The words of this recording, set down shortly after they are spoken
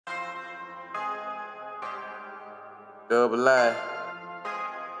Double I.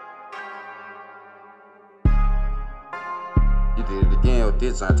 You did it again with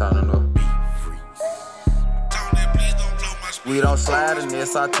this time, I don't know. We don't slide in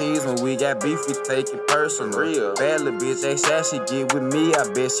SRTS when we got beef, we take it personal. Real bad little bitch, ain't she get with me, I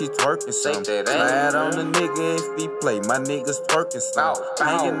bet she twerking some. Slide on the nigga if he play, my niggas twerking some.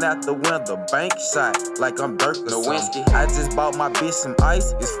 Hanging out the window, bank shot like I'm Dirk or Nowitzki. I just bought my bitch some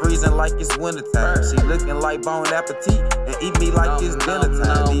ice, it's freezing like it's wintertime. She looking like Bon Appetit and eat me like it's dinner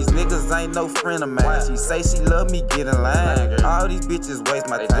time. These niggas ain't no friend of mine. She say she love me, get in line. All these bitches waste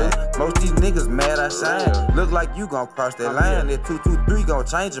my time. Most these niggas mad I shine. Look like you gon' cross that line. That 223 gon'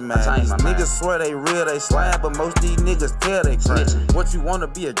 change your mind. These niggas swear they real, they slime, but most these niggas tell they crime. What you wanna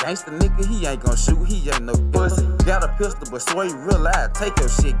be a gangster nigga? He ain't gon' shoot, he ain't no pussy. Got a pistol, but swear you real live. Take your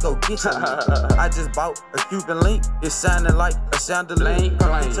shit, go get your nigga. I just bought a Cuban link, it's shining like a chandelier.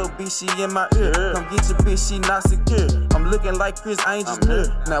 Come get your bitch, she in my ear. Come get your bitch, she not secure. I'm looking like Chris Angel's near.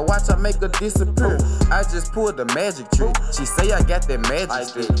 Now watch I make her disappear. I just pulled the magic trick. She say I got that magic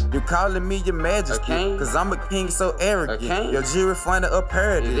stick. You calling me your magic king? Cause I'm a king so arrogant. Your jewelry find it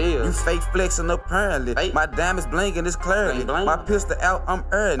apparently. You fake flexing apparently. My diamonds blinking, it's clarity. My pistol out, I'm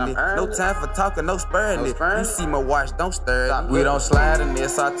earning it. No time for talking, no sparing it. You see my watch, don't stir it. We don't slide in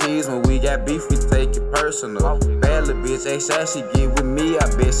SRTS when we got beef, we take it personal. Bad little bitch, ain't she get with me, I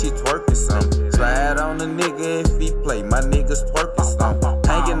bet she twerking some. Slide on the nigga if he play, my niggas twerking some.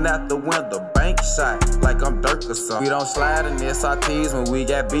 Hanging out the window, bank shot like I'm Dirk or something. We don't slide in SRTS when we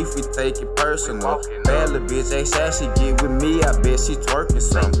got beef, we take it personal. Bad little bitch, ain't she get with me, I bet she twerking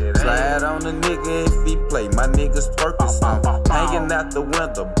some. Slide on the nigga if he play, my niggas twerking some. Hanging out the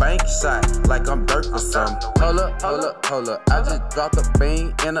window, bank shot like I'm Dirk or something. Hold up, I just dropped a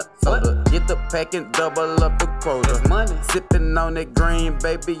bean in a soda. Get the pack and double up the quota. Sipping on that green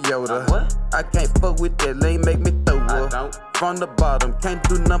baby Yoda. I can't fuck with that lean, make me throw up. From the bottom, can't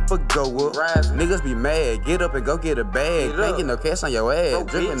do nothing but go up. Niggas be mad, get up and go get a bag. Can't get no cash on your ass,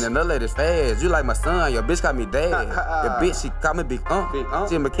 drippin' in the latest fast. You like my son, your bitch call me dad. Your bitch, she call me Big Ump.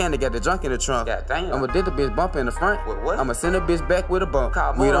 She a mechanic, got the junk in the trunk. I'ma did the bitch bump in the front. I'ma send the bitch back with a bump.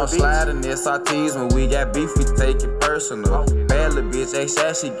 We don't slide in SRTS when we got beef, we take it personal. Bad little bitch,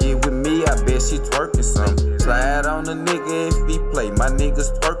 ain't she get with me, I bet she twerking some. Slide on the nigga if he play, my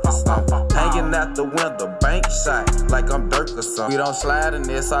niggas twerking some. Hanging out the window, bank shot like I'm Dirk or something. We don't slide in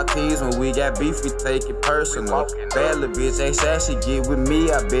SRTS when we got beef, we take it personal. Bad little bitch, ain't she get with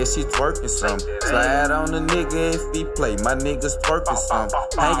me, I bet she twerking some. Slide on the nigga if he play, my niggas twerking some.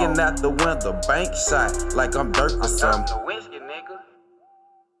 Hanging out the window, bank shot like I'm Dirk or something.